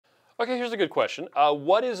Okay, here's a good question.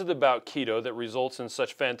 What is it about keto that results in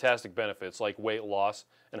such fantastic benefits like weight loss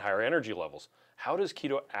and higher energy levels? How does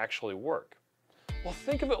keto actually work? Well,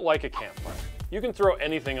 think of it like a campfire. You can throw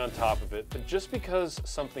anything on top of it, but just because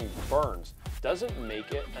something burns doesn't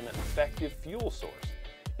make it an effective fuel source.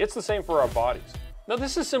 It's the same for our bodies. Now,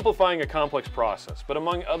 this is simplifying a complex process, but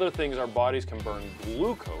among other things, our bodies can burn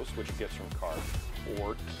glucose, which it gets from carbs,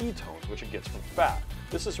 or ketones, which it gets from fat.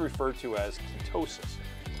 This is referred to as ketosis.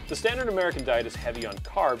 The standard American diet is heavy on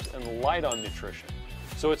carbs and light on nutrition.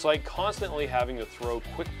 So it's like constantly having to throw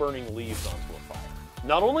quick-burning leaves onto a fire.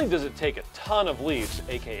 Not only does it take a ton of leaves,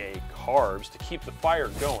 aka carbs, to keep the fire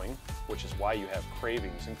going, which is why you have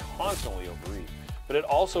cravings and constantly overeat, but it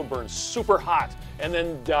also burns super hot and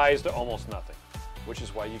then dies to almost nothing, which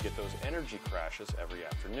is why you get those energy crashes every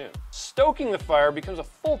afternoon. Stoking the fire becomes a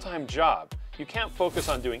full-time job. You can't focus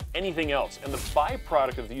on doing anything else, and the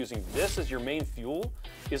byproduct of using this as your main fuel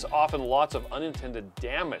is often lots of unintended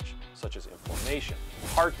damage, such as inflammation,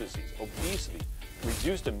 heart disease, obesity,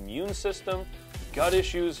 reduced immune system, gut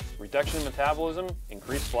issues, reduction in metabolism,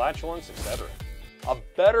 increased flatulence, etc. A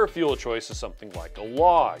better fuel choice is something like a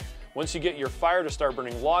log. Once you get your fire to start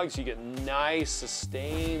burning logs, you get nice,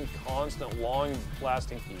 sustained, constant,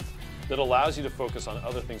 long-lasting heat that allows you to focus on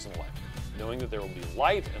other things in life, knowing that there will be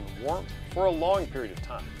light and warmth for a long period of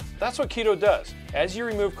time. That's what keto does. As you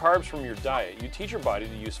remove carbs from your diet, you teach your body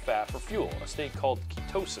to use fat for fuel, a state called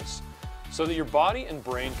ketosis, so that your body and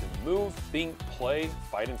brain can move, think, play,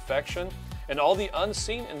 fight infection, and all the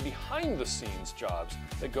unseen and behind-the-scenes jobs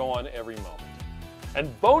that go on every moment.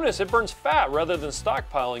 And bonus, it burns fat rather than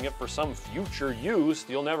stockpiling it for some future use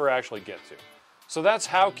you'll never actually get to. So that's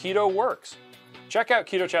how keto works. Check out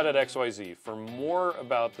ketochow.xyz for more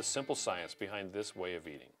about the simple science behind this way of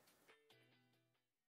eating.